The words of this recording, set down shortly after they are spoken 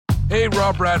Hey,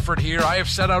 Rob Bradford here. I have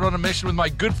set out on a mission with my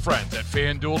good friends at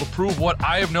FanDuel to prove what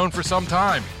I have known for some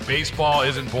time. Baseball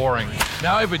isn't boring.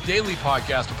 Now I have a daily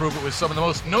podcast to prove it with some of the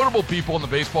most notable people in the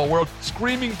baseball world,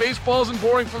 screaming baseball isn't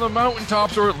boring from the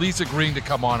mountaintops, or at least agreeing to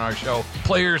come on our show.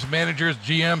 Players, managers,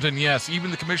 GMs, and yes, even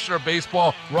the commissioner of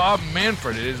baseball, Rob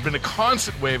Manfred. It has been a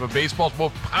constant wave of baseball's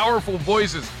most powerful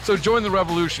voices. So join the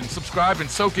revolution. Subscribe and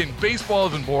soak in Baseball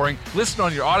Isn't Boring. Listen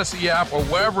on your Odyssey app or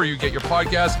wherever you get your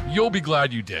podcasts. You'll be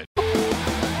glad you did.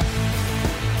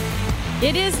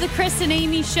 It is the Chris and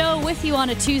Amy Show with you on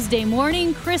a Tuesday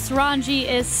morning. Chris Ranji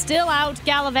is still out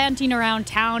gallivanting around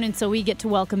town, and so we get to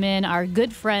welcome in our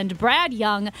good friend Brad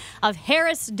Young of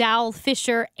Harris, Dowell,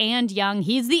 Fisher, and Young.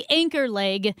 He's the anchor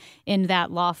leg in that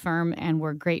law firm, and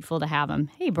we're grateful to have him.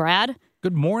 Hey, Brad.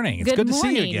 Good morning. It's good to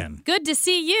see you again. Good to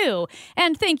see you.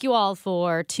 And thank you all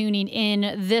for tuning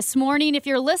in this morning. If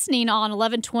you're listening on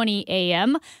 11:20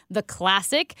 a.m., the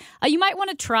classic, you might want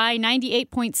to try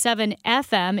 98.7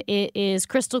 FM. It is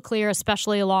crystal clear,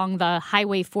 especially along the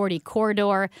Highway 40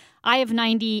 corridor. I have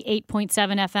 98.7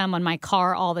 FM on my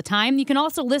car all the time. You can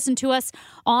also listen to us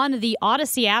on the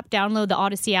Odyssey app. Download the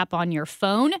Odyssey app on your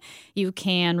phone. You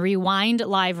can rewind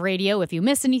live radio if you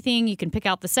miss anything. You can pick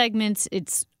out the segments.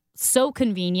 It's so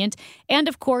convenient. And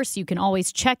of course, you can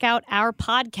always check out our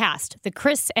podcast, The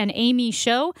Chris and Amy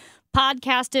Show,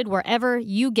 podcasted wherever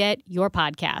you get your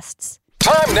podcasts.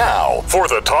 Time now for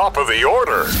the top of the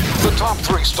order. The top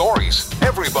three stories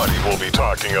everybody will be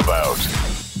talking about.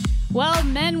 Well,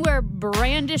 men were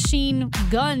brandishing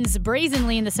guns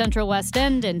brazenly in the Central West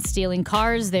End and stealing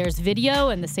cars. There's video,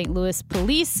 and the St. Louis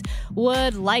police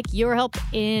would like your help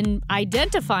in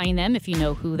identifying them if you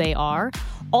know who they are.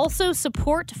 Also,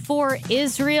 support for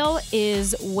Israel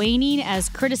is waning as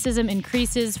criticism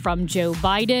increases from Joe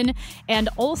Biden. And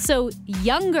also,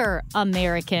 younger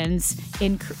Americans,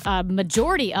 a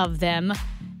majority of them,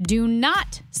 do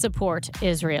not support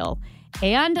Israel.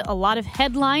 And a lot of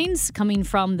headlines coming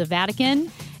from the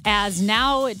Vatican, as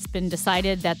now it's been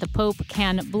decided that the Pope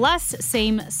can bless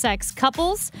same-sex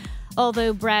couples.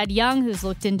 Although Brad Young, who's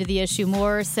looked into the issue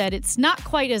more, said it's not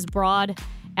quite as broad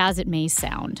as it may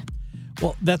sound.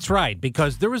 Well, that's right,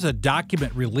 because there was a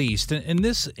document released, and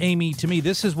this, Amy, to me,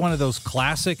 this is one of those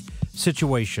classic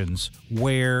situations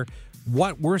where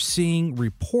what we're seeing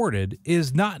reported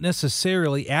is not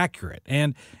necessarily accurate.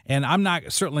 And I'm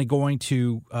not certainly going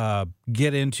to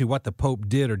get into what the Pope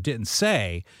did or didn't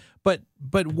say, but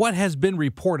what has been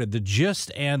reported, the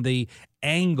gist and the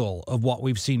angle of what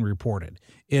we've seen reported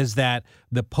is that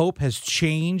the Pope has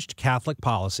changed Catholic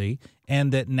policy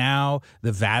and that now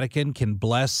the Vatican can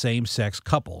bless same-sex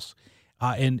couples.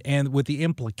 And with the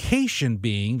implication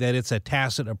being that it's a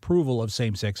tacit approval of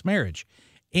same-sex marriage.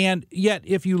 And yet,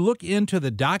 if you look into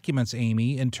the documents,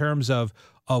 Amy, in terms of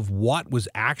what was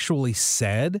actually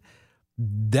said,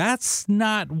 that's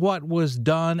not what was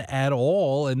done at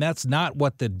all, and that's not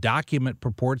what the document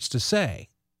purports to say.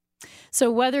 So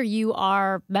whether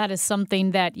that is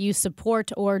something that you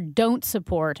support or don't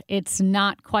support, it's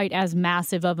not quite as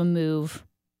massive of a move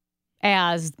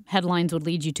as headlines would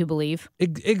lead you to believe.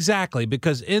 Exactly,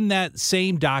 because in that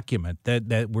same document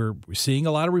that we're seeing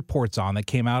a lot of reports on that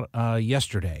came out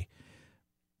yesterday,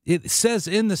 it says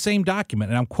in the same document,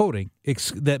 and I'm quoting,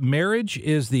 that marriage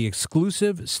is the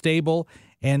exclusive, stable,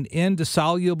 and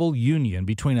indissoluble union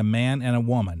between a man and a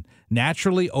woman,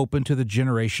 naturally open to the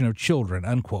generation of children,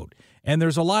 unquote. And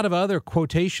there's a lot of other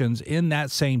quotations in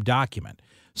that same document.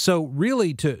 So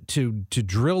really to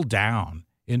drill down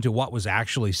into what was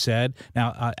actually said.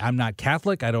 Now, I'm not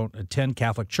Catholic. I don't attend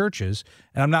Catholic churches,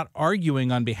 and I'm not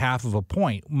arguing on behalf of a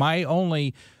point. My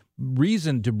only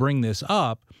reason to bring this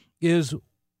up is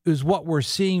what we're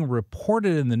seeing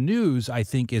reported in the news, I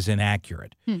think, is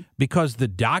inaccurate. Because the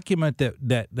document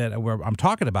that I'm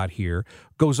talking about here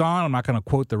goes on. I'm not going to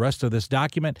quote the rest of this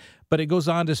document, but it goes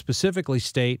on to specifically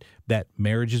state that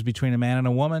marriage is between a man and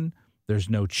a woman. There's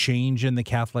no change in the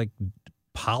Catholic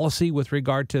policy with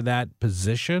regard to that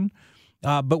position.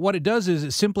 But what it does is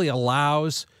it simply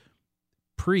allows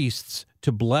priests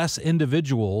to bless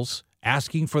individuals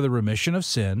asking for the remission of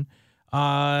sin.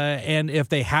 And if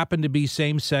they happen to be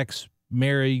same-sex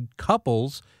married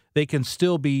couples, they can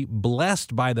still be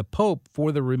blessed by the Pope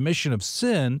for the remission of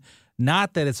sin,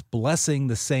 not that it's blessing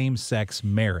the same-sex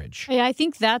marriage. Yeah, I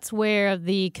think that's where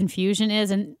the confusion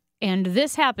is. And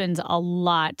this happens a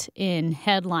lot in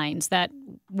headlines, that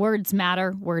words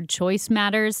matter, word choice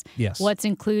matters. Yes. What's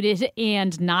included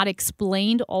and not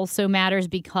explained also matters,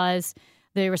 because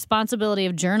the responsibility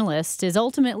of journalists is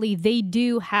ultimately they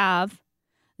do have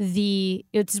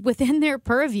it's within their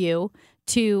purview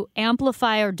to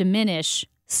amplify or diminish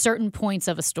certain points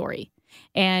of a story.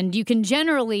 And you can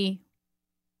generally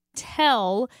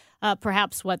tell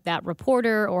perhaps what that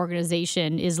reporter or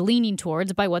organization is leaning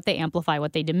towards by what they amplify,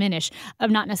 what they diminish.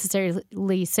 I'm not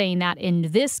necessarily saying that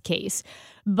in this case,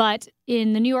 but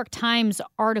in the New York Times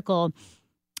article,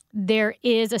 there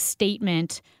is a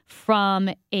statement from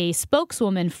a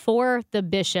spokeswoman for the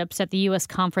bishops at the U.S.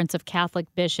 Conference of Catholic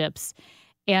Bishops,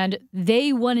 and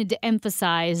they wanted to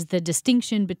emphasize the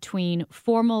distinction between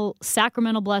formal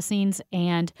sacramental blessings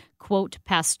and, quote,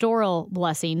 pastoral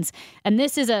blessings. And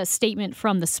this is a statement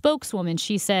from the spokeswoman.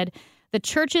 She said, "The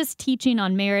Church's teaching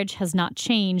on marriage has not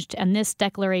changed, and this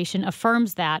declaration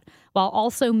affirms that, while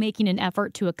also making an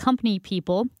effort to accompany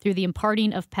people through the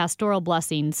imparting of pastoral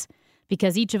blessings,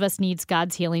 because each of us needs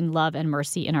God's healing, love, and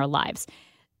mercy in our lives."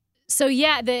 So,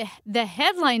 yeah, the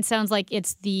headline sounds like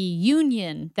it's the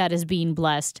union that is being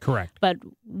blessed. Correct. But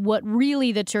what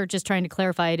really the church is trying to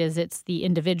clarify it is it's the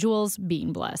individuals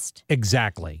being blessed.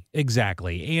 Exactly.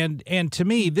 And to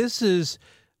me, this is,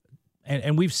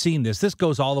 and we've seen this. This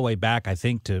goes all the way back, I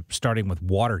think, to starting with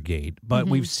Watergate. But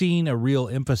we've seen a real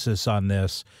emphasis on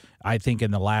this, I think,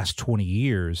 in the last 20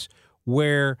 years,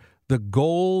 where the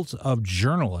goals of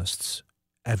journalists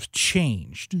have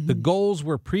changed. The goals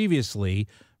were previously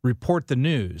report the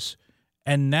news.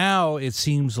 And now it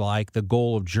seems like the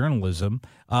goal of journalism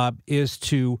is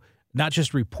to not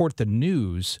just report the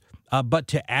news, but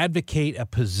to advocate a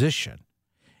position.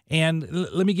 And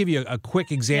let me give you a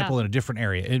quick example in a different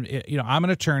area. And, I'm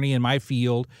an attorney in my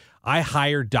field. I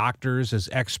hire doctors as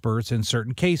experts in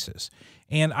certain cases.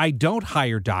 And I don't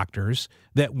hire doctors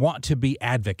that want to be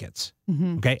advocates.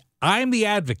 Okay? I'm the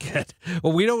advocate.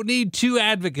 Well, we don't need two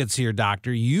advocates here,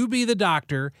 doctor. You be the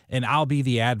doctor, and I'll be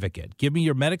the advocate. Give me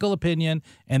your medical opinion,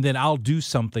 and then I'll do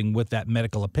something with that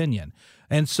medical opinion.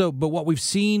 And so, but what we've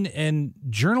seen in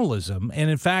journalism,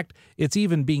 and in fact, it's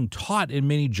even being taught in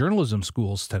many journalism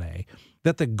schools today,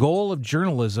 that the goal of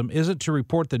journalism isn't to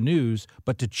report the news,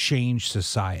 but to change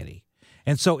society.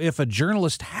 And so if a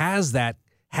journalist has that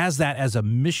as a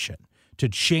mission to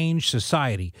change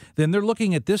society, then they're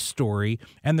looking at this story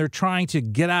and they're trying to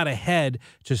get out ahead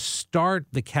to start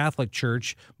the Catholic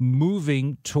Church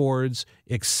moving towards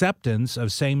acceptance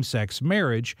of same-sex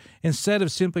marriage instead of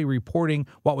simply reporting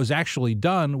what was actually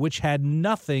done, which had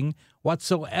nothing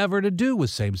whatsoever to do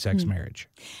with same-sex marriage.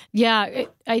 Yeah,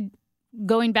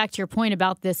 going back to your point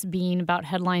about this being about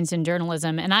headlines in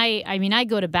journalism, and I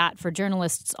go to bat for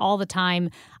journalists all the time.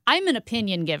 I'm an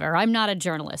opinion giver. I'm not a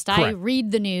journalist. Correct. I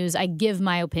read the news. I give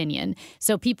my opinion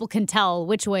so people can tell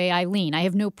which way I lean. I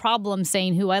have no problem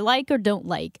saying who I like or don't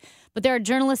like. But there are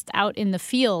journalists out in the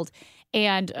field,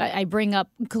 and I bring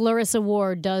up Clarissa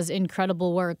Ward does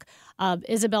incredible work.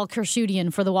 Isabel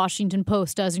Kershudian for the Washington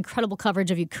Post does incredible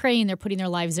coverage of Ukraine. They're putting their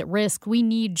lives at risk. We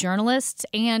need journalists,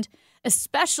 and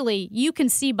especially you can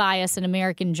see bias in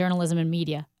American journalism and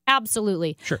media.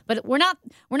 Absolutely. Sure. But we're not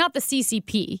the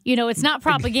CCP. It's not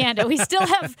propaganda. We still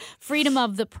have freedom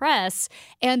of the press.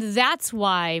 And that's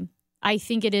why I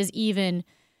think it is even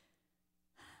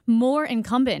more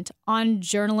incumbent on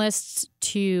journalists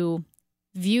to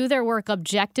view their work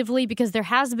objectively, because there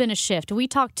has been a shift. We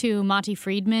talked to Monty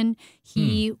Friedman.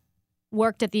 He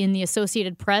worked in the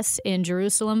Associated Press in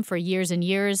Jerusalem for years and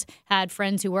years, had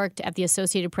friends who worked at the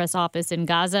Associated Press office in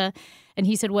Gaza. And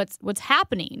he said what's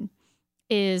happening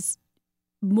is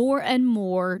more and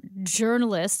more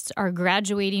journalists are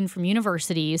graduating from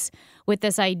universities with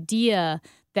this idea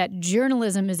that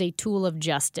journalism is a tool of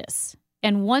justice.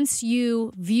 And once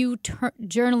you view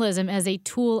journalism as a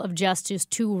tool of justice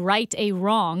to right a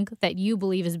wrong that you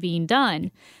believe is being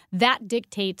done, that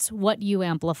dictates what you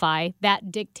amplify.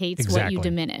 That dictates what you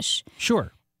diminish.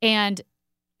 Sure. And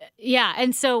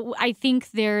and so I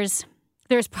think there's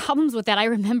problems with that.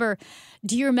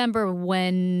 Do you remember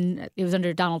when it was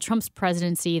under Donald Trump's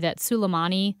presidency that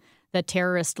Soleimani, the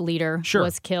terrorist leader,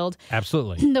 was killed?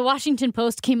 Absolutely. The Washington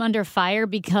Post came under fire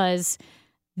because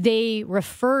they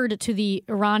referred to the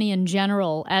Iranian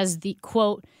general as the,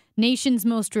 quote, nation's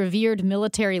most revered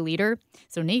military leader.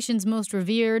 So nation's most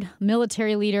revered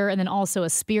military leader, and then also a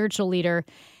spiritual leader.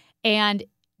 And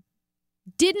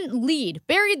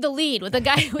buried the lead with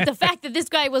the fact that this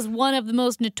guy was one of the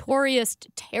most notorious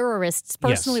terrorists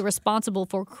personally responsible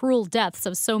for cruel deaths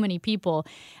of so many people.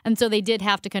 And so they did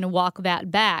have to kind of walk that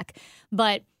back.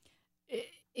 But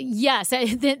yes,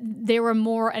 there were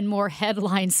more and more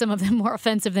headlines, some of them more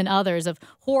offensive than others, of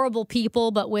horrible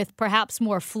people, but with perhaps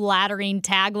more flattering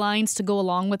taglines to go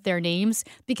along with their names,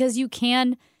 because you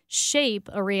can shape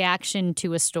a reaction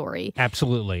to a story.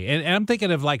 Absolutely. And I'm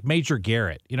thinking of like Major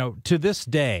Garrett. To this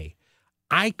day,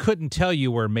 I couldn't tell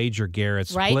you where Major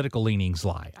Garrett's political leanings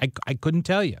lie. I couldn't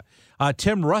tell you.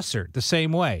 Tim Russert, the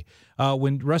same way.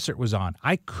 When Russert was on,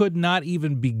 I could not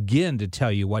even begin to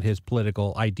tell you what his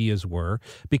political ideas were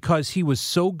because he was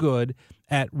so good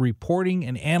at reporting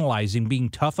and analyzing, being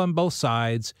tough on both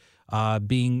sides,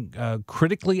 being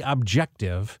critically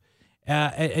objective.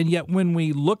 And yet when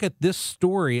we look at this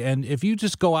story, and if you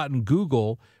just go out and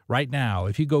Google right now,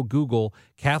 if you go Google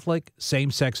Catholic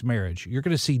same-sex marriage, you're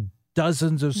going to see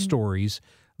dozens of stories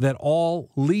that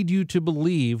all lead you to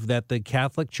believe that the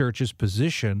Catholic Church's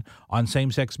position on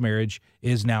same-sex marriage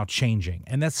is now changing.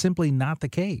 And that's simply not the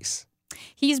case.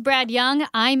 He's Brad Young.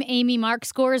 I'm Amy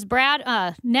Markscores. Brad,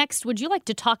 next, would you like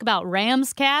to talk about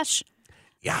Rams cash?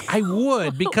 Yeah, I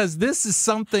would, because this is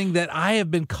something that I have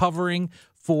been covering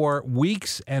for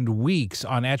weeks and weeks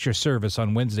on At Your Service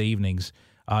on Wednesday evenings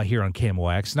here on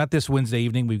KMOX. Not this Wednesday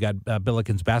evening. We've got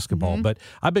Billikens basketball, but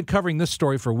I've been covering this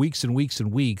story for weeks and weeks and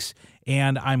weeks,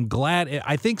 and I'm glad.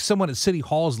 I think someone at City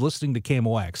Hall is listening to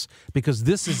KMOX because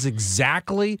this is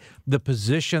exactly the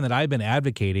position that I've been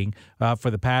advocating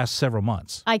for the past several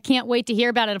months. I can't wait to hear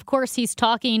about it. Of course, he's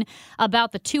talking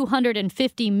about the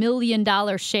 $250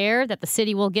 million share that the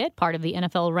city will get, part of the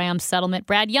NFL Rams settlement.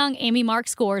 Brad Young, Amy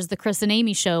Markscores, The Chris and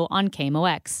Amy Show on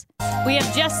KMOX. We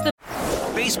have just the...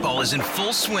 Baseball is in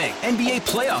full swing. NBA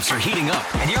playoffs are heating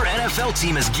up, and your NFL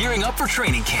team is gearing up for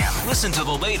training camp. Listen to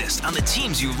the latest on the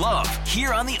teams you love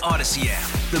here on the Odyssey app.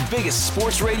 The biggest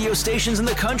sports radio stations in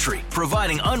the country,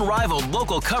 providing unrivaled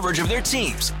local coverage of their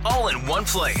teams, all in one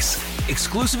place.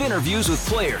 Exclusive interviews with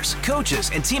players,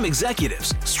 coaches, and team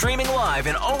executives, streaming live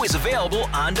and always available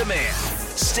on demand.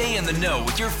 Stay in the know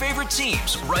with your favorite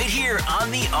teams right here on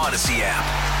the Odyssey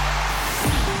app.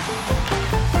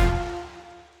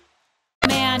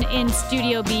 In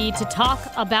Studio B to talk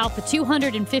about the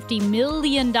 $250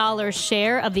 million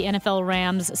share of the NFL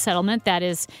Rams settlement that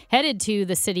is headed to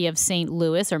the city of St.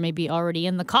 Louis, or maybe already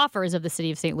in the coffers of the city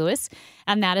of St. Louis,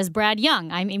 and that is Brad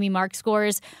Young. I'm Amy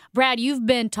Markscores. Brad, you've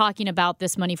been talking about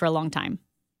this money for a long time.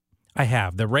 I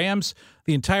have. The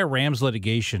entire Rams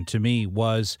litigation to me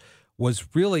was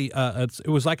really, it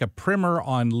was like a primer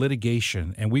on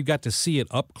litigation, and we've got to see it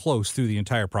up close through the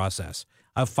entire process.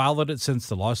 I've followed it since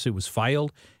the lawsuit was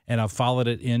filed, and I've followed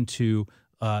it into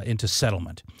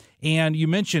settlement. And you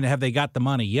mentioned, have they got the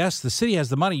money? Yes, the city has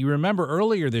the money. You remember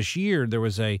earlier this year there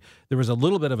was a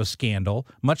little bit of a scandal,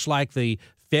 much like the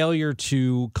failure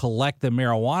to collect the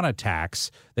marijuana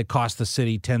tax that cost the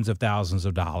city tens of thousands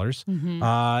of dollars.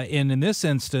 And in this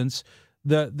instance,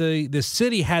 the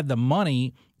city had the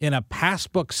money in a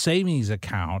passbook savings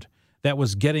account that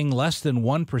was getting less than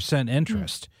 1%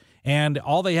 interest. And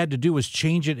all they had to do was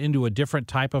change it into a different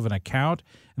type of an account.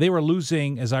 They were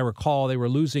losing, as I recall,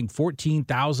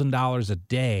 $14,000 a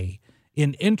day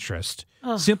in interest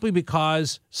simply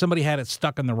because somebody had it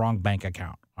stuck in the wrong bank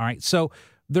account. All right, so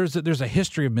there's a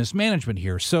history of mismanagement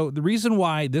here. So the reason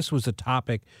why this was a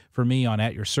topic for me on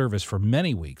At Your Service for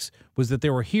many weeks was that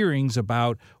there were hearings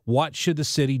about what should the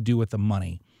city do with the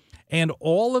money. And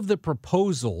all of the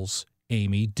proposals,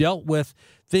 Amy, dealt with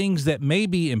things that may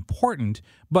be important,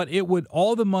 but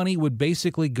all the money would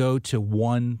basically go to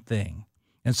one thing.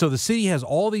 And so the city has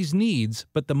all these needs,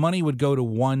 but the money would go to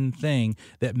one thing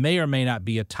that may or may not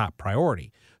be a top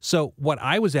priority. So what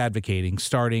I was advocating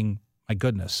starting, my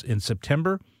goodness, in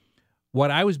September,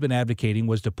 what I was been advocating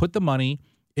was to put the money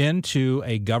into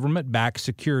a government-backed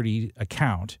security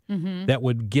account that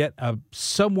would get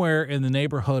somewhere in the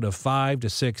neighborhood of 5 to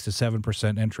 6 to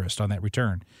 7% interest on that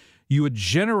return. You would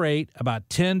generate about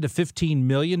 $10 to $15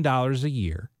 million a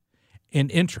year in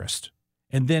interest,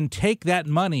 and then take that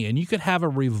money, and you could have a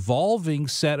revolving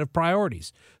set of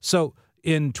priorities. So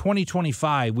in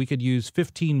 2025, we could use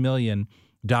 $15 million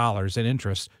in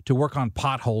interest to work on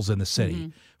potholes in the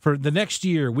city. For the next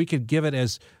year, we could give it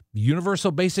as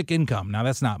universal basic income. Now,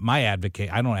 that's not my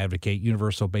advocate. I don't advocate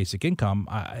universal basic income.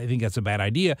 I think that's a bad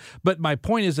idea. But my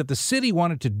point is, if the city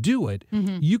wanted to do it,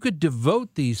 you could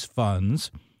devote these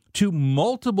funds to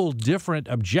multiple different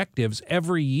objectives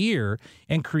every year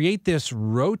and create this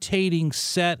rotating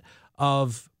set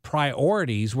of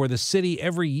priorities where the city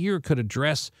every year could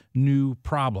address new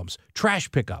problems.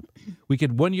 Trash pickup.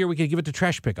 One year we could give it to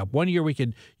trash pickup. One year we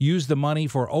could use the money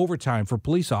for overtime for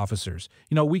police officers.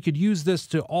 We could use this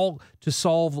to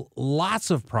solve lots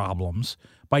of problems,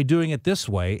 by doing it this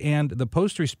way. And the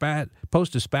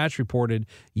Post-Dispatch reported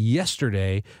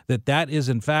yesterday that is,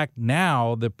 in fact,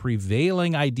 now the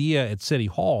prevailing idea at City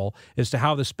Hall as to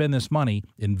how to spend this money,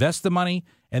 invest the money,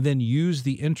 and then use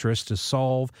the interest to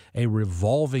solve a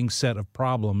revolving set of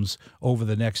problems over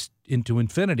the next into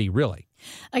infinity, really.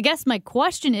 I guess my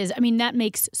question is, that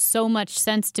makes so much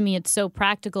sense to me. It's so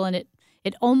practical, and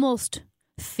it almost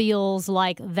feels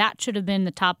like that should have been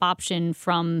the top option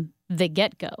from the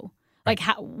get-go. Like,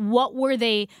 what were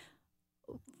they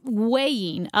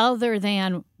weighing other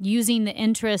than using the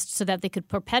interest so that they could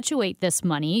perpetuate this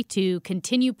money to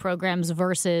continue programs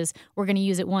versus we're going to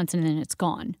use it once and then it's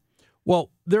gone?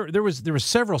 Well, there was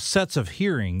several sets of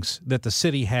hearings that the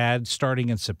city had starting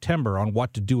in September on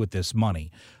what to do with this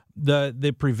money.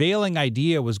 The prevailing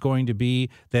idea was going to be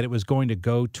that it was going to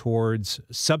go towards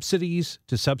subsidies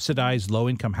to subsidize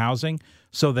low-income housing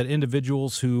so that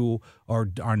individuals who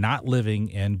are not living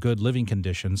in good living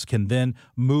conditions can then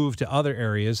move to other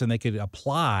areas and they could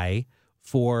apply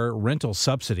for rental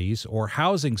subsidies or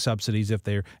housing subsidies. If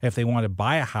they want to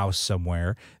buy a house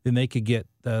somewhere, then they could get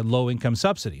low-income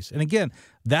subsidies. And again,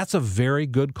 that's a very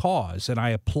good cause, and I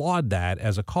applaud that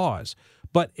as a cause.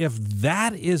 But if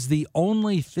that is the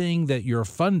only thing that you're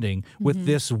funding with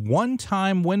this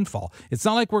one-time windfall, it's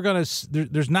not like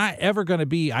there's not ever going to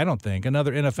be, I don't think,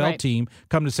 another NFL team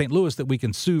come to St. Louis that we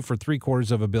can sue for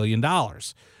 $750 million.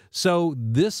 So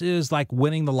this is like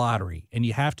winning the lottery, and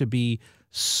you have to be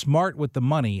smart with the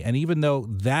money. And even though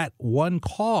that one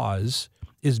cause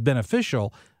is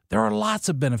beneficial, there are lots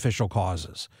of beneficial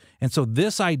causes. And so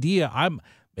this idea, I'm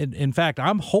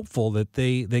hopeful that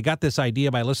they got this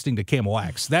idea by listening to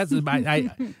KMOX. That's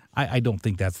I don't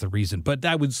think that's the reason, but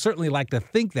I would certainly like to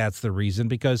think that's the reason,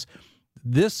 because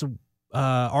this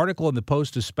article in the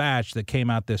Post-Dispatch that came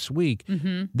out this week,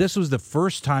 this was the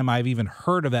first time I've even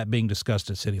heard of that being discussed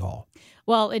at City Hall.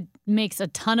 Well, it makes a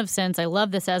ton of sense. I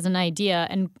love this as an idea.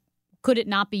 And could it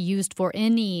not be used for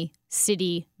any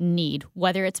city need,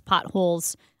 whether it's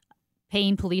potholes,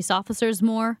 paying police officers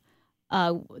more?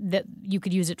 That you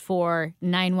could use it for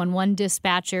 911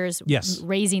 dispatchers,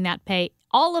 raising that pay.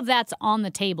 All of that's on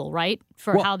the table, right,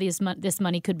 for how this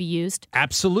money could be used?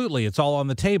 Absolutely. It's all on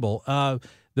the table.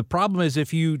 The problem is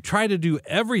if you try to do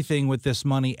everything with this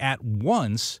money at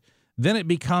once, then it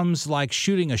becomes like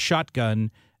shooting a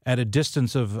shotgun at a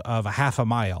distance of a half a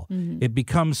mile. It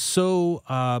becomes so,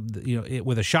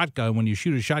 with a shotgun, when you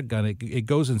shoot a shotgun, it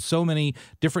goes in so many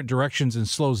different directions and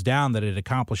slows down that it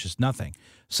accomplishes nothing.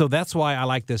 So that's why I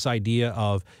like this idea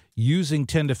of using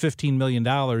 $10 to $15 million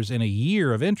in a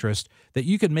year of interest, that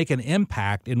you can make an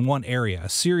impact in one area, a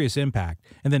serious impact.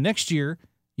 And then next year,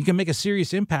 you can make a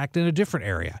serious impact in a different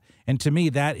area. And to me,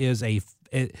 that is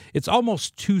it's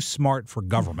almost too smart for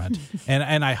government.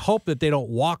 and I hope that they don't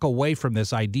walk away from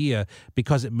this idea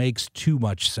because it makes too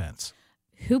much sense.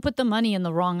 Who put the money in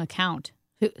the wrong account?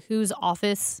 Whose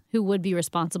office? Who would be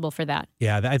responsible for that?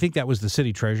 Yeah, I think that was the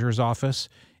city treasurer's office.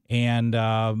 And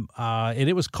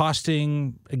it was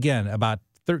costing, again, about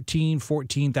 $13,000,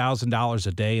 $14,000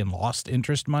 a day in lost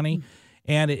interest money.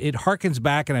 And it harkens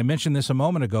back, and I mentioned this a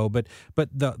moment ago, but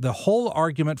the whole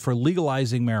argument for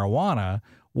legalizing marijuana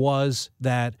was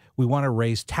that we want to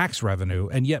raise tax revenue,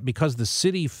 and yet because the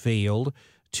city failed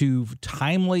to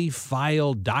timely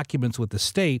file documents with the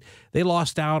state, they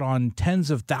lost out on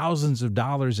tens of thousands of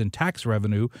dollars in tax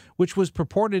revenue, which was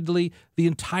purportedly the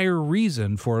entire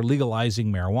reason for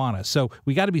legalizing marijuana. So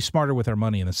we got to be smarter with our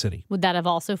money in the city. Would that have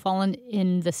also fallen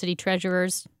in the city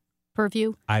treasurer's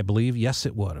purview? I believe, yes,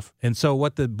 it would have. And so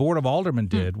what the Board of Aldermen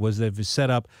did was they've set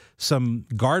up some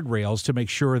guardrails to make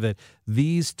sure that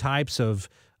these types of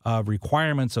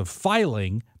requirements of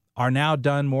filing are now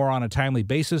done more on a timely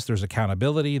basis. There's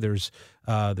accountability. There's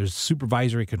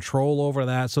supervisory control over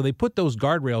that. So they put those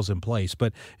guardrails in place.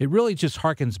 But it really just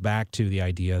harkens back to the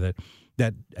idea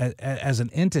that as an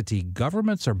entity,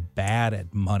 governments are bad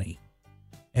at money.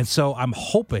 And so I'm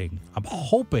hoping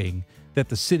that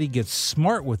the city gets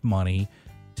smart with money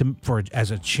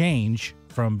as a change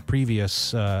from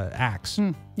previous acts.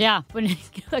 Yeah,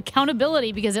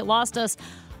 accountability, because it lost us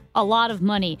a lot of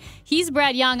money. He's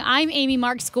Brad Young. I'm Amy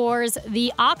Mark Scores.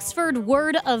 The Oxford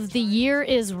word of the year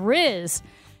is Riz.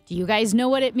 Do you guys know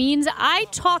what it means? I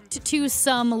talked to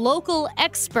some local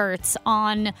experts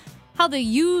on how the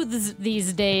youths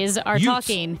these days are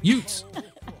talking. Yutes.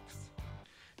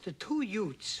 The two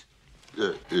yutes.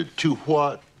 To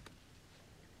what?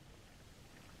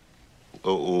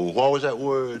 What was that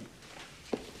word?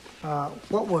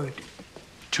 What word?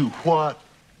 To what?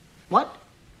 What?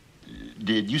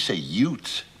 Did you say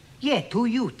utes? Yeah, two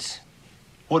yutes.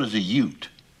 What is a ute?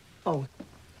 Oh,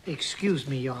 excuse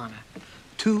me, Your Honor.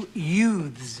 two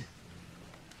youths.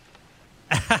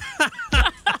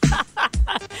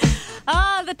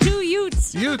 The two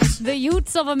Utes. Utes. The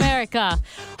Utes of America.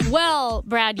 Well,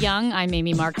 Brad Young, I'm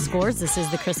Amy Mark Scores. This is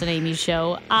the Chris and Amy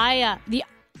Show. The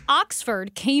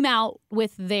Oxford came out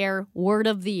with their word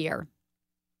of the year,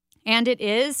 and it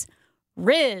is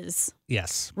Riz.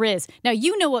 Yes. Riz. Now,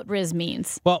 you know what Riz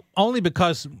means. Well, only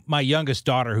because my youngest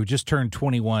daughter, who just turned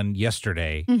 21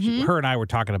 yesterday, her and I were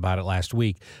talking about it last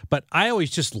week, but I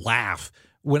always just laugh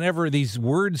whenever these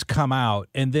words come out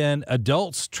and then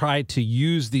adults try to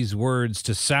use these words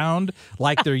to sound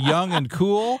like they're young and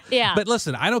cool. Yeah. But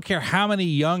listen, I don't care how many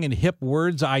young and hip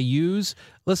words I use.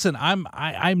 Listen, I'm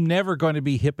never going to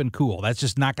be hip and cool. That's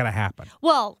just not going to happen.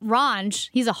 Well, Ranj,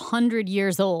 he's 100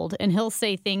 years old, and he'll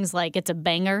say things like, it's a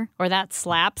banger, or that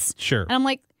slaps. Sure. And I'm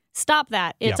like, stop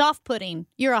that. It's Yep. off-putting.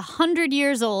 You're 100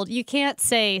 years old. You can't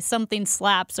say something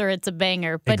slaps or it's a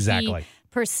banger. But Exactly. he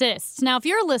persists. Now, if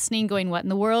you're listening going, what in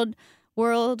the world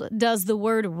does the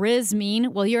word Riz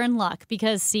mean? Well, you're in luck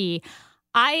because, see,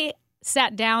 I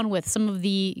sat down with some of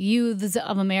the youths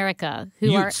of America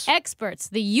who Utes. are experts,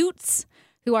 the Utes,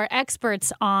 who are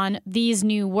experts on these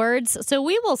new words. So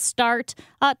we will start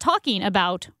talking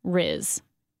about Riz.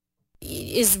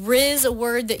 Is Riz a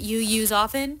word that you use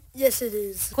often? Yes, it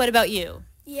is. What about you?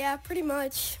 Yeah, pretty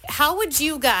much. How would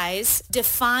you guys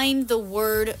define the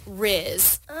word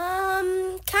Riz?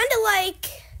 Kind of like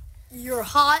you're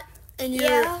hot and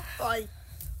you're like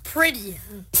pretty.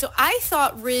 So I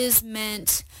thought Riz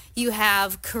meant you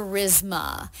have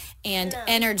charisma and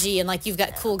energy and like you've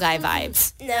got cool guy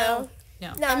vibes. No.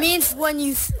 It means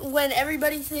when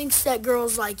everybody thinks that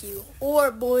girls like you or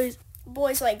boys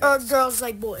like girls. Or girls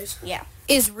like boys. Yeah.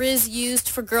 Is Riz used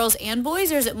for girls and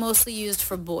boys, or is it mostly used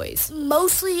for boys?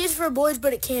 Mostly used for boys,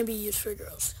 but it can be used for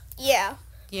girls. Yeah.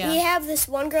 We have this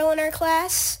one girl in our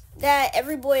class that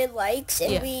every boy likes,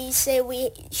 and we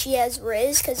say she has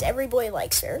Riz because every boy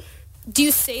likes her. Do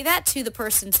you say that to the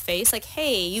person's face? Like,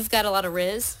 hey, you've got a lot of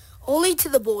Riz? Only to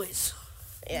the boys.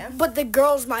 Yeah. But the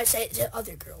girls might say it to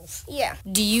other girls. Yeah.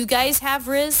 Do you guys have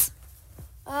Riz?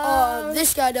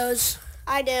 This guy does.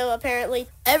 I do, apparently.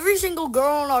 Every single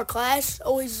girl in our class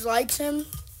always likes him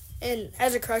and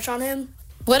has a crush on him.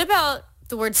 What about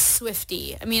the word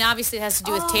Swiftie? I mean, obviously it has to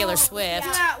do with Taylor Swift.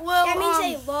 Yeah, well, That means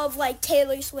they love, like,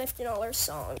 Taylor Swift and all her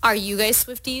songs. Are you guys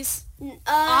Swifties?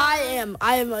 I am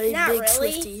a Not big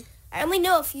really. Swiftie. I only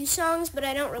know a few songs, but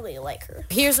I don't really like her.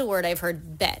 Here's a word I've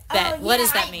heard, bet. Oh, What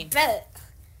does that mean? Bet.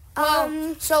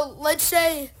 So let's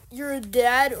say your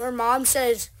dad or mom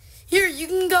says, here, you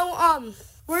can go,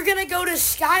 we're going to go to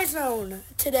Sky Zone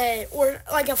today, or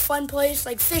like a fun place,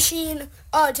 like fishing,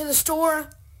 to the store.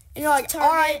 And you're like, all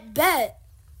right, bet.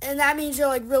 And that means you're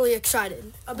like really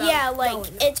excited about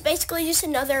going. It's basically just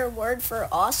another word for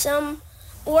awesome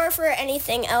or for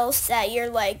anything else that you're,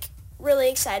 like, really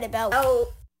excited about.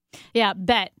 Oh. Yeah,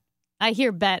 bet. I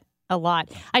hear bet a lot.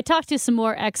 I talked to some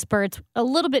more experts a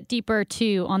little bit deeper,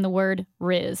 too, on the word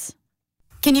Riz.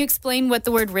 Can you explain what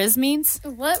the word Riz means?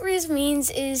 What Riz means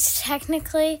is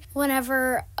technically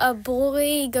whenever a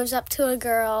boy goes up to a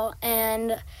girl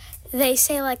and they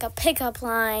say like a pickup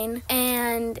line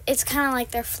and it's kind of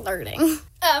like they're flirting.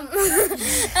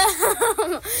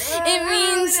 It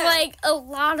means like a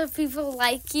lot of people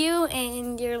like you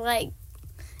and you're like,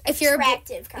 if you're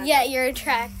attractive, you're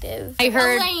attractive. I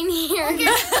heard Elaine here. Elaine here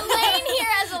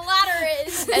has a lot of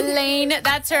Riz. Elaine,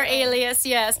 that's her alias,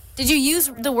 yes. Did you use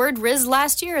the word Riz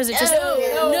last year, or is it just...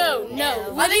 No.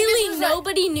 Literally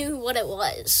nobody knew what it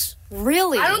was.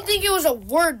 Really? I don't think it was a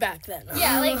word back then.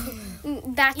 Yeah, like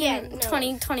back in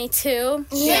 2022.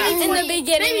 Yeah. In the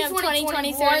beginning of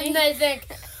 2023. I think.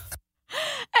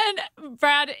 And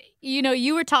Brad,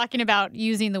 you were talking about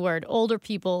using the word older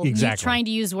people, Exactly. trying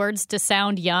to use words to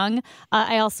sound young.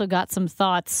 I also got some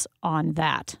thoughts on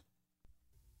that.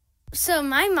 So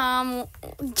my mom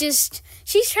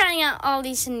she's trying out all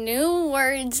these new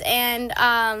words and,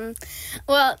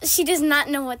 she does not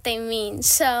know what they mean.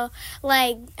 So,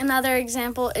 like, another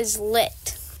example is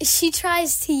lit. She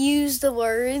tries to use the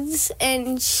words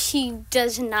and she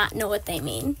does not know what they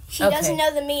mean. She doesn't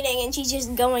know the meaning, and she's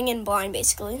just going in blind,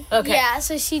 basically. Okay. Yeah,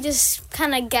 so she just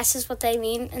kind of guesses what they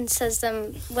mean and says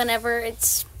them whenever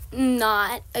it's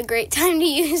not a great time to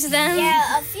use them.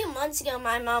 Yeah, a few months ago,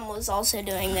 my mom was also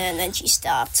doing that, and then she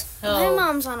stopped. My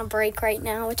mom's on a break right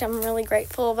now, which I'm really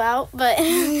grateful about, but...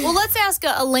 Well, let's ask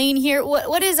Elaine here.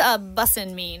 What does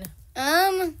bussin' mean?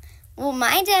 Well,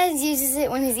 my dad uses it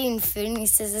when he's eating food, and he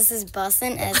says this is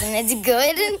bussin', as in it's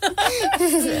good.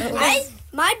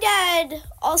 My dad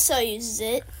also uses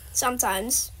it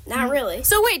sometimes. Not really.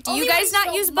 So wait, do you guys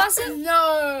not use bussin'?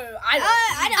 No,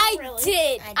 I don't really.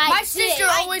 did. My sister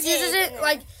always uses it. Yeah.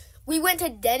 Like, we went to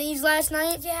Denny's last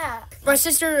night. Yeah. My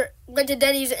sister went to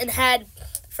Denny's and had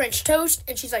French toast,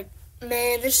 and she's like,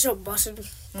 man, this is so bussin'.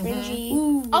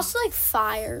 Cringy. Also, like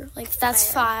fire. Like,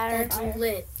 that's fire. That's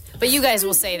lit. But you guys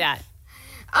will say that.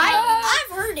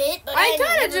 I've heard it, but I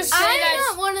kind of just say I'm that.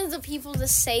 not one of the people to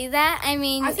say that. I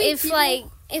mean,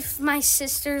 if my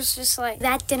sister's just like,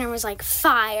 that dinner was like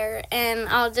fire, and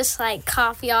I'll just like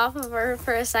copy off of her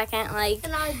for a second, like,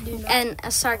 And I do not. in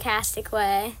a sarcastic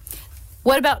way.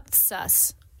 What about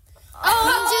sus?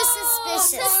 Oh,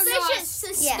 just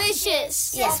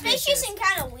Suspicious. Yeah. Suspicious and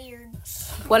kind of weird.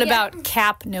 What about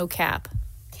cap, no cap?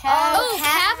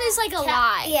 Cap is like a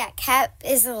lie. Yeah, cap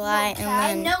is a lie,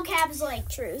 and no cap is like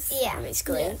truth. Yeah,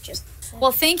 basically. Just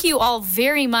Well, thank you all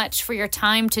very much for your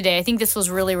time today. I think this was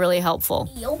really, really helpful.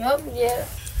 Yep, yeah.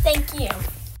 thank you.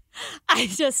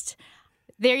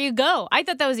 There you go. I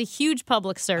thought that was a huge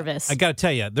public service. I got to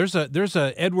tell you, there's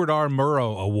a Edward R.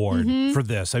 Murrow Award for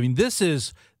this. I mean, this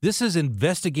is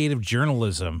investigative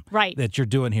journalism, right, that you're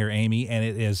doing here, Amy, and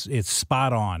it's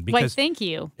spot on. Why, thank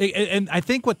you. And I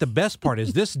think what the best part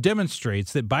is, this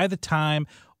demonstrates that by the time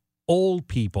old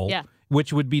people,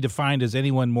 which would be defined as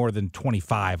anyone more than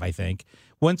 25, I think,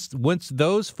 once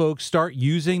those folks start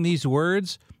using these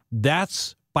words,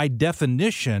 that's by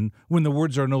definition when the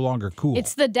words are no longer cool.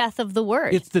 It's the death of the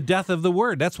word. It's the death of the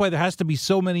word. That's why there has to be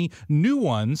so many new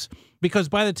ones, because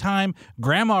by the time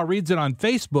grandma reads it on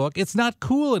Facebook, it's not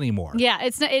cool anymore. Yeah,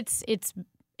 it's not.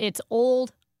 It's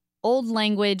old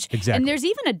language. Exactly. And there's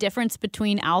even a difference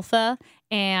between Alpha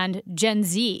and Gen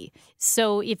Z.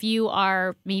 So if you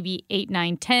are maybe 8,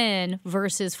 9, 10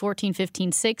 versus 14,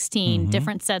 15, 16,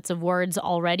 different sets of words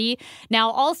already. Now,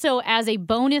 also as a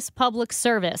bonus public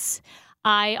service,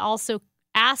 I also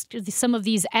asked some of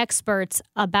these experts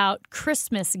about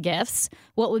Christmas gifts.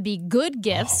 What would be good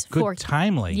gifts for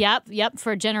timely? Yep,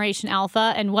 for Generation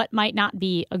Alpha, and what might not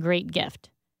be a great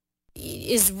gift.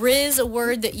 Is Riz a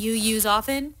word that you use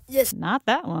often? Yes. Not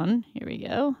that one. Here we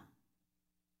go.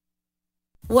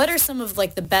 What are some of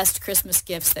the best Christmas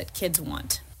gifts that kids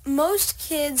want? Most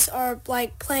kids are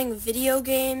playing video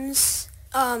games,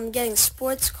 getting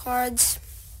sports cards.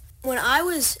 When I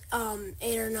was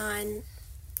 8 or 9,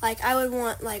 I would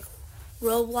want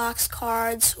Roblox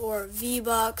cards or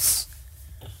V-Bucks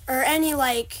or any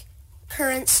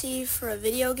currency for a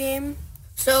video game.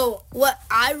 So what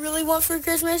I really want for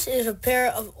Christmas is a pair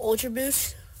of Ultra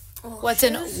Boosts. What's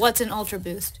an Ultra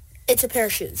Boost? It's a pair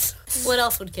of shoes. What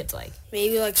else would kids like?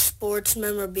 Maybe sports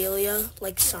memorabilia,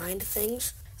 signed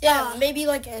things. Yeah, maybe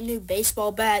a new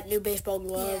baseball bat, new baseball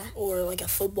glove, or a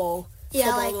football.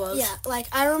 Gloves. Yeah,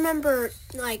 I remember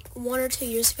 1 or 2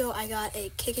 years ago I got a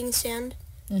kicking stand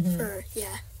for,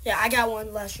 Yeah, I got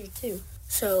one last year too.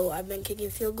 So I've been kicking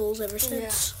field goals ever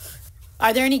since. Yeah.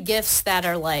 Are there any gifts that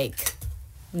are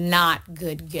not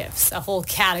good gifts? A whole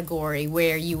category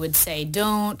where you would say,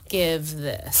 don't give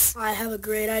this. I have a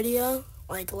great idea.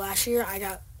 Last year I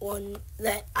got one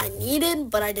that I needed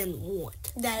but I didn't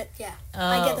want. I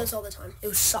get those all the time. It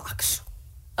was socks.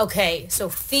 Okay, so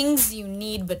things you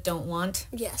need but don't want?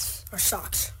 Yes, or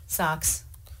socks. Socks.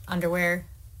 Underwear?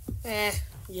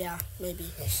 Yeah, maybe.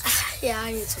 Yeah,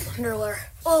 I need some underwear.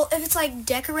 Well, if it's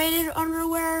decorated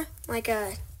underwear, like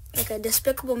a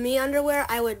Despicable Me underwear,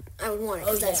 I would want it.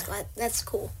 Oh, that's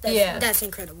cool. That's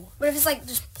incredible. But if it's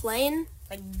just plain,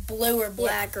 blue or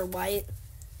black or white,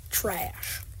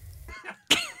 trash.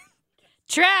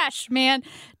 Trash, man.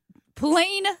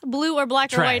 Plain blue or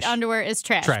black or white underwear is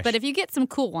trash. But if you get some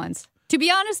cool ones, to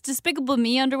be honest, Despicable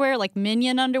Me underwear,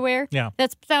 Minion underwear,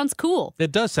 that sounds cool.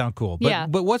 It does sound cool.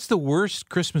 But, but what's the worst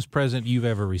Christmas present you've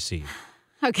ever received?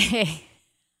 Okay.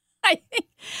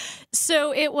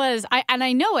 So it was,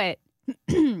 I know it.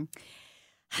 I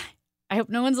hope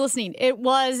no one's listening. It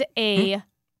was a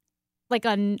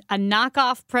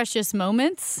knockoff Precious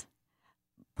Moments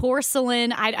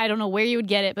porcelain. I don't know where you would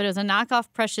get it, but it was a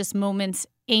knockoff Precious Moments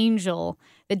angel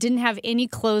that didn't have any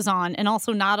clothes on and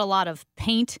also not a lot of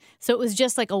paint. So it was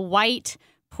just a white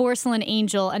porcelain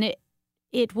angel, and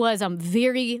it was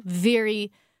very, very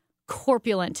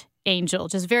corpulent angel,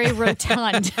 just very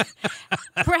rotund.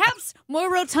 Perhaps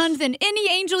more rotund than any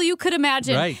angel you could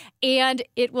imagine. Right. And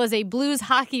it was a Blues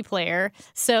hockey player,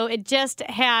 so it just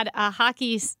had a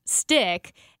hockey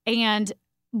stick and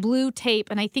blue tape,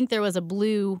 and I think there was a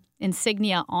blue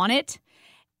insignia on it.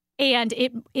 And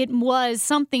it was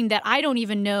something that I don't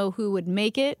even know who would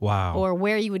make it or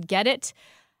where you would get it.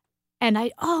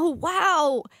 And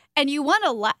wow. And you want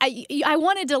to laugh. I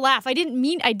wanted to laugh. I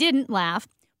didn't laugh.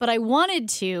 but I wanted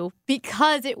to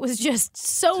because it was just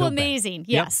so amazing. Bad.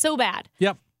 Yeah, Yep. so bad.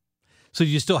 Yep. So do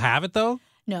you still have it, though?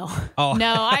 No. Oh.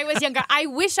 No, I was younger. I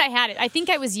wish I had it. I think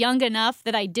I was young enough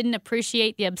that I didn't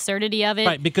appreciate the absurdity of it.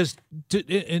 Right, because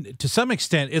to some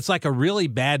extent, it's like a really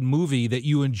bad movie that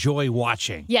you enjoy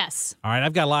watching. Yes. All right,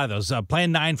 I've got a lot of those.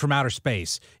 Plan 9 from Outer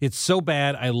Space. It's so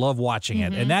bad, I love watching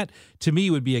it. And that, to me,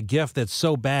 would be a gift that's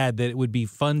so bad that it would be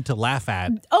fun to laugh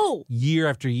at year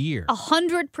after year.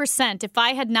 100%. If I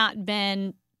had not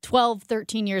been 12,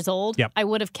 13 years old, I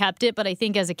would have kept it. But I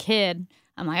think as a kid,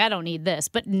 I'm like, I don't need this.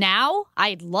 But now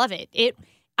I love it.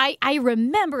 I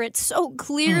remember it so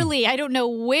clearly. I don't know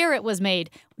where it was made.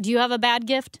 Do you have a bad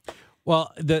gift?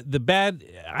 Well, the bad,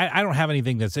 I don't have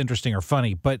anything that's interesting or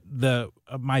funny, but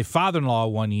my father-in-law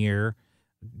one year,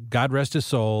 God rest his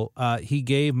soul, he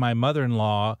gave my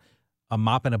mother-in-law a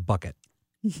mop and a bucket.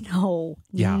 No.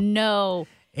 Yeah. No.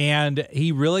 And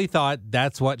he really thought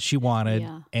that's what she wanted.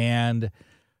 Yeah. And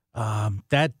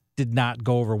that did not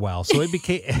go over well. So it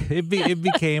became it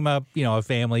became a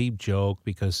family joke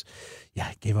because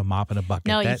I gave a mop and a bucket.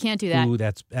 No, you can't do that. Ooh,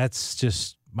 that's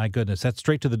just, my goodness, that's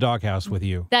straight to the doghouse with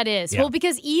you. That is. Yeah. Well,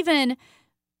 because even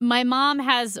my mom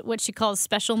has what she calls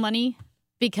special money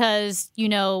because,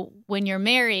 when you're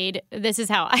married, this is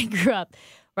how I grew up.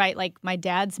 Right, like my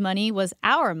dad's money was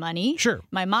our money. Sure.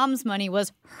 My mom's money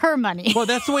was her money. Well,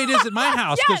 that's the way it is at my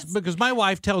house Yes. because my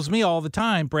wife tells me all the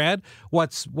time, Brad,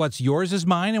 what's yours is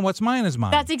mine and what's mine is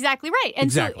mine. That's exactly right. And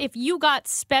Exactly. so if you got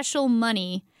special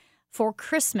money for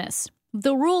Christmas,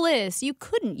 the rule is you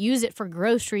couldn't use it for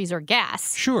groceries or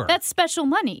gas. Sure. That's special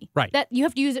money. Right. That you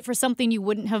have to use it for something you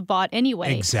wouldn't have bought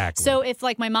anyway. Exactly. So if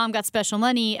like my mom got special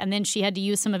money and then she had to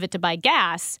use some of it to buy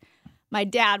gas, my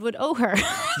dad would owe her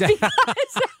because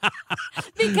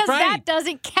Right. that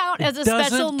doesn't count as a Doesn't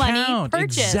special money count.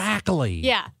 purchase. Exactly.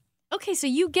 Yeah. Okay, so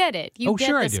you get it. You get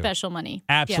sure I the do. special money.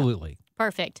 Yeah. Absolutely.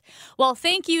 Perfect. Well,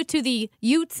 thank you to the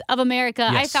Utes of America.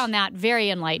 I Yes. found that very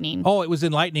enlightening. Oh, it was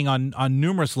enlightening on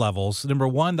numerous levels. Number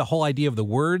one, the whole idea of the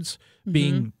words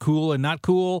being cool and not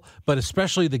cool, but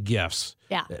especially the gifts.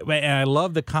 Yeah. And I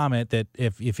love the comment that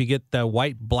if you get the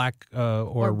white, black,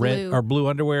 or red blue. or blue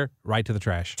underwear, right to the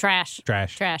trash. Trash.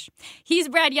 Trash. Trash. He's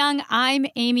Brad Young. I'm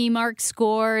Amy Mark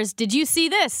Scores. Did you see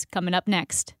this? Coming up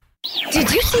next. Did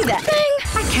you see that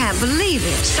thing? I can't believe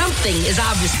it. Something is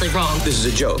obviously wrong. This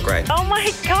is a joke, right? Oh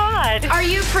my God. Are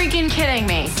you freaking kidding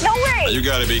me? No way. You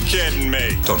gotta be kidding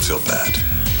me. Don't feel bad.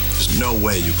 There's no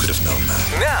way you could have known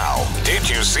that. Now, did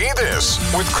you see this?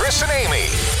 With Chris and Amy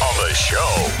on the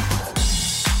show.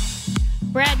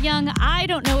 Brad Young, I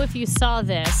don't know if you saw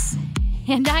this,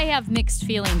 and I have mixed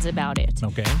feelings about it.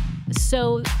 Okay.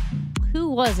 So, who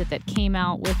was it that came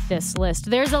out with this list?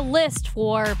 There's a list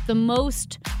for the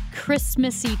most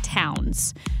Christmassy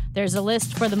towns. There's a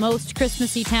list for the most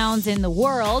Christmassy towns in the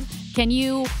world. Can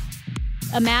you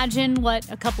imagine what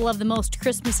a couple of the most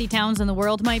Christmassy towns in the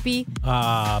world might be?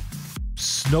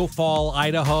 Snowfall,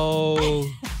 Idaho.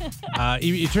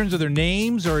 In terms of their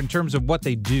names or in terms of what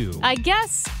they do? I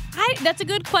guess that's a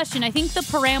good question. I think the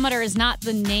parameter is not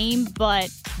the name, but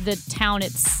the town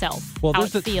itself, how it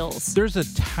feels. There's a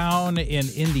town in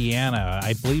Indiana,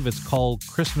 I believe it's called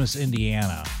Christmas,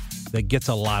 Indiana, that gets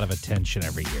a lot of attention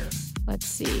every year. Let's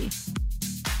see.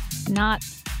 I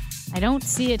don't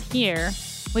see it here,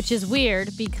 which is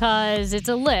weird because it's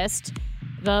a list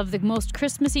of the most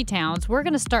Christmassy towns. We're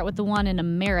going to start with the one in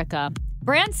America.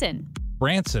 Branson,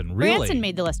 really? Branson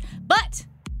made the list. But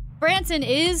Branson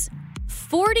is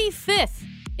 45th.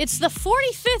 It's the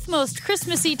 45th most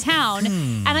Christmassy town.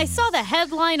 And I saw the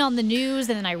headline on the news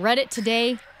and then I read it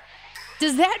today.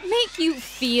 Does that make you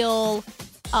feel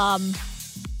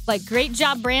like, great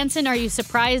job, Branson? Are you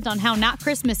surprised on how not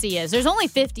Christmassy he is? There's only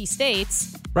 50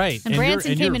 states. Right. And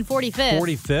Branson came in 45th.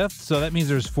 45th, so that means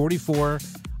there's 44.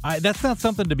 That's not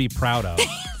something to be proud of.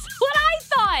 That's what I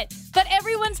thought. But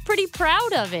everyone's pretty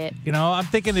proud of it. I'm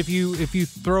thinking if you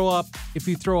throw up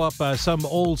some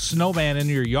old snowman in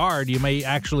your yard, you may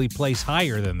actually place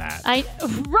higher than that.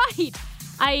 Right.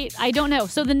 I don't know.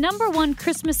 So the number one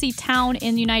Christmassy town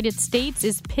in the United States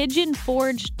is Pigeon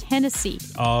Forge, Tennessee.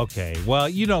 Okay. Well,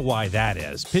 you know why that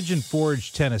is. Pigeon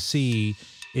Forge, Tennessee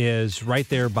is right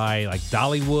there by like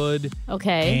Dollywood.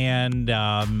 Okay. And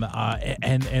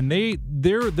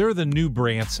they're the new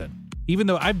Branson. Even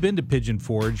though I've been to Pigeon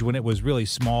Forge when it was really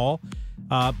small,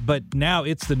 but now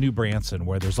it's the new Branson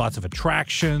where there's lots of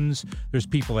attractions. There's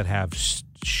people that have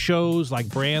shows like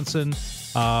Branson,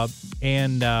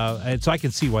 and so I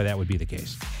can see why that would be the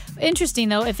case. Interesting,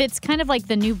 though. If it's kind of like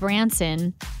the new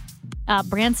Branson,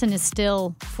 Branson is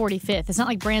still 45th. It's not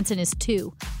like Branson is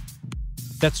 2.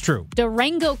 That's true.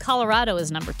 Durango, Colorado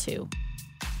is number 2.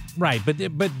 Right,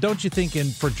 but don't you think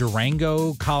for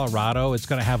Durango, Colorado, it's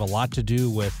going to have a lot to do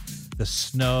with the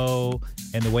snow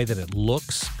and the way that it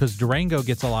looks? Because Durango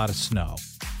gets a lot of snow.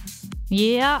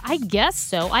 Yeah, I guess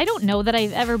so. I don't know that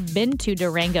I've ever been to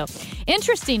Durango.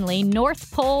 Interestingly,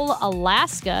 North Pole,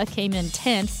 Alaska came in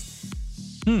 10th.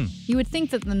 You would think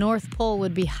that the North Pole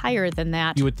would be higher than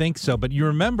that. You would think so, but you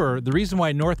remember the reason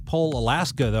why North Pole,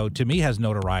 Alaska, though, to me has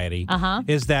notoriety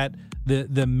is that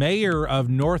the mayor of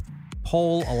North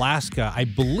Pole, Alaska, I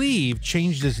believe,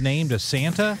 changed his name to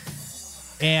Santa,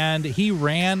 and he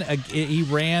ran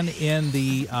in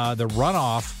the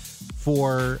runoff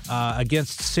for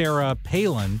against Sarah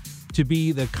Palin to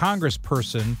be the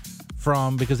congressperson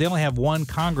because they only have one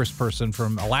congressperson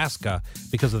from Alaska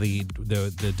because of the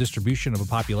distribution of a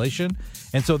population,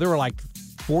 and so there were like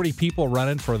 40 people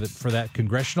running for that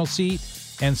congressional seat,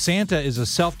 and Santa is a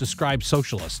self-described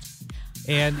socialist,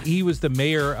 and he was the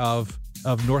mayor of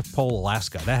North Pole,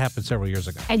 Alaska. That happened several years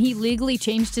ago. And he legally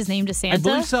changed his name to Santa? I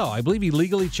believe so. I believe he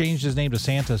legally changed his name to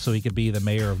Santa so he could be the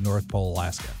mayor of North Pole,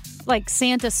 Alaska. Like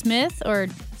Santa Smith or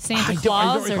Santa Claus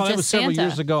I don't recall. or That was just several Santa?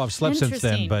 years ago. I've slept since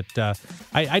then. But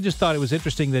I just thought it was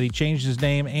interesting that he changed his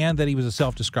name and that he was a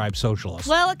self-described socialist.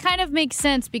 Well, it kind of makes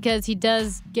sense because he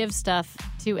does give stuff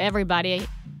to everybody.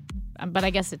 But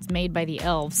I guess it's made by the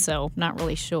elves, so not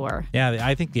really sure. Yeah,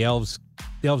 I think the elves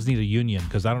need a union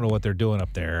because I don't know what they're doing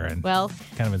up there. And well,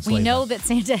 kind of enslavement. We know that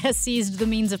Santa has seized the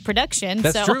means of production.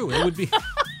 That's true. It would be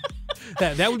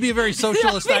that would be a very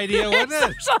socialist idea, wouldn't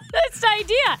it? Socialist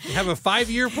idea. Have a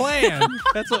 5-year plan.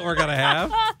 That's what we're gonna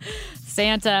have.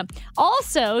 Santa.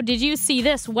 Also, did you see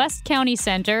this? West County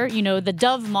Center, the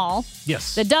Dove Mall.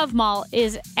 Yes. The Dove Mall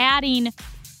is adding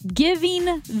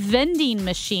giving vending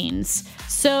machines.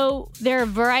 So there are a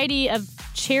variety of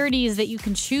charities that you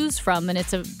can choose from, and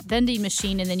it's a vending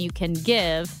machine, and then you can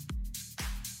give.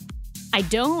 I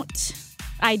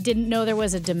didn't know there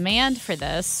was a demand for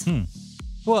this.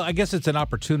 Well, I guess it's an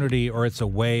opportunity, or it's a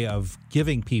way of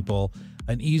giving people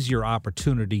an easier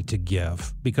opportunity to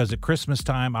give. Because at Christmas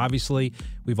time, obviously,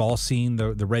 we've all seen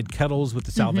the red kettles with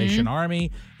the Salvation Army,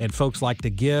 and folks like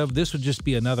to give. This would just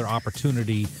be another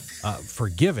opportunity for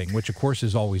giving, which, of course,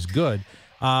 is always good.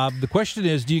 The question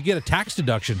is, do you get a tax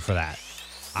deduction for that?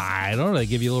 I don't know. They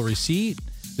give you a little receipt.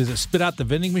 Does it spit out the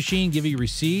vending machine, give you a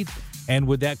receipt? And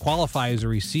would that qualify as a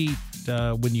receipt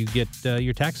when you get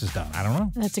your taxes done? I don't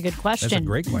know. That's a good question. That's a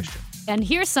great question. And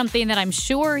here's something that I'm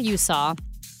sure you saw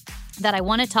that I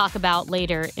want to talk about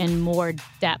later in more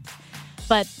depth.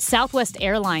 But Southwest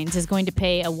Airlines is going to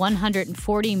pay a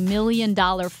 $140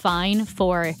 million fine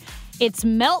for its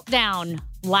meltdown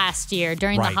last year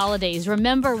during the holidays.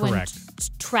 Remember when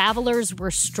travelers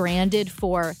were stranded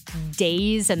for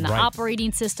days and the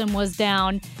operating system was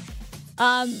down?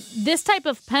 This type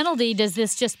of penalty, does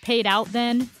this just paid out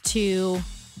then to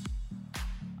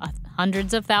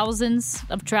hundreds of thousands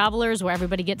of travelers where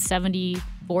everybody gets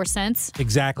 74 cents?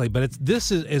 Exactly. But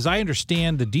this is, as I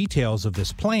understand the details of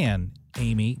this plan,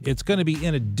 Amy, it's going to be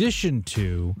in addition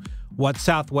to what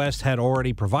Southwest had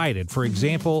already provided. For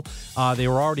example, they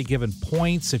were already given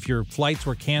points. If your flights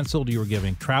were canceled, you were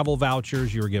giving travel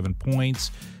vouchers, you were given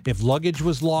points. If luggage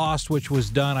was lost, which was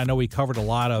done, I know we covered a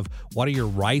lot of what are your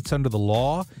rights under the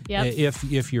law. Yep.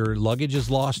 If your luggage is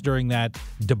lost during that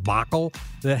debacle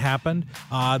that happened,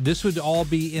 this would all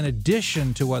be in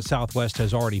addition to what Southwest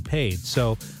has already paid.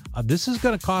 So this is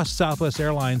going to cost Southwest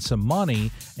Airlines some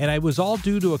money, and it was all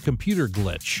due to a computer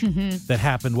glitch that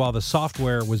happened while the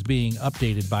software was being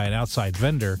updated by an outside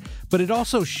vendor. But it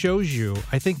also shows you,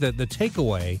 I think that the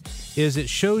takeaway is it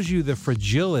shows you the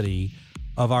fragility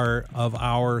of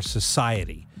our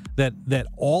society, that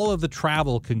all of the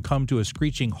travel can come to a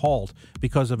screeching halt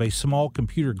because of a small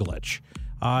computer glitch.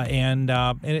 And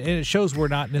it shows we're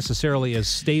not necessarily as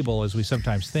stable as we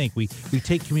sometimes think. We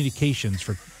take communications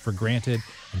for granted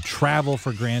and travel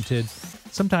for granted.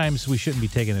 Sometimes we shouldn't be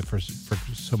taking it for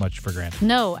so much for granted.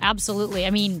 No, absolutely. I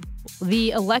mean,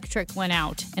 the electric went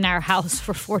out in our house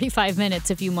for 45 minutes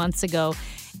a few months ago.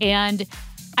 And,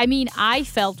 I mean, I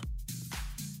felt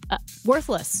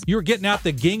worthless. You were getting out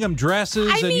the gingham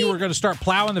dresses and you were going to start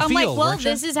plowing the field, I'm like, well, weren't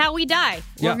you? this is how we die.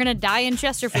 We're going to die in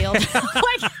Chesterfield.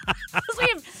 Because we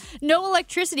have no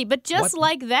electricity. But just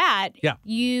like that,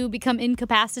 you become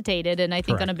incapacitated. And I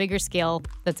think on a bigger scale,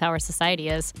 that's how our society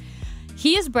is.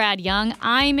 He is Brad Young.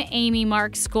 I'm Amy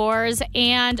Mark Scores.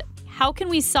 And how can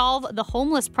we solve the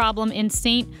homeless problem in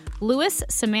St. Louis?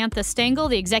 Samantha Stengel,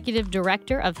 the executive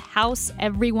director of House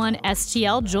Everyone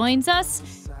STL, joins us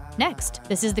next.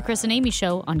 This is the Chris and Amy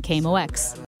Show on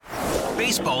KMOX.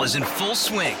 Baseball is in full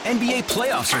swing. NBA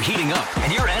playoffs are heating up,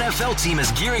 and your NFL team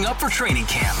is gearing up for training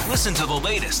camp. Listen to the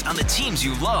latest on the teams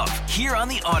you love here on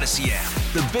the Odyssey app.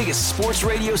 The biggest sports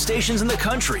radio stations in the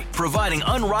country, providing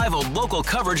unrivaled local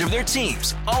coverage of their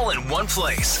teams, all in one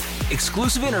place.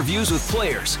 Exclusive interviews with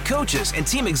players, coaches, and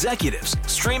team executives,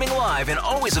 streaming live and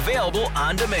always available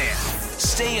on demand.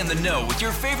 Stay in the know with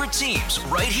your favorite teams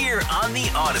right here on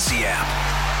the Odyssey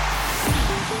app.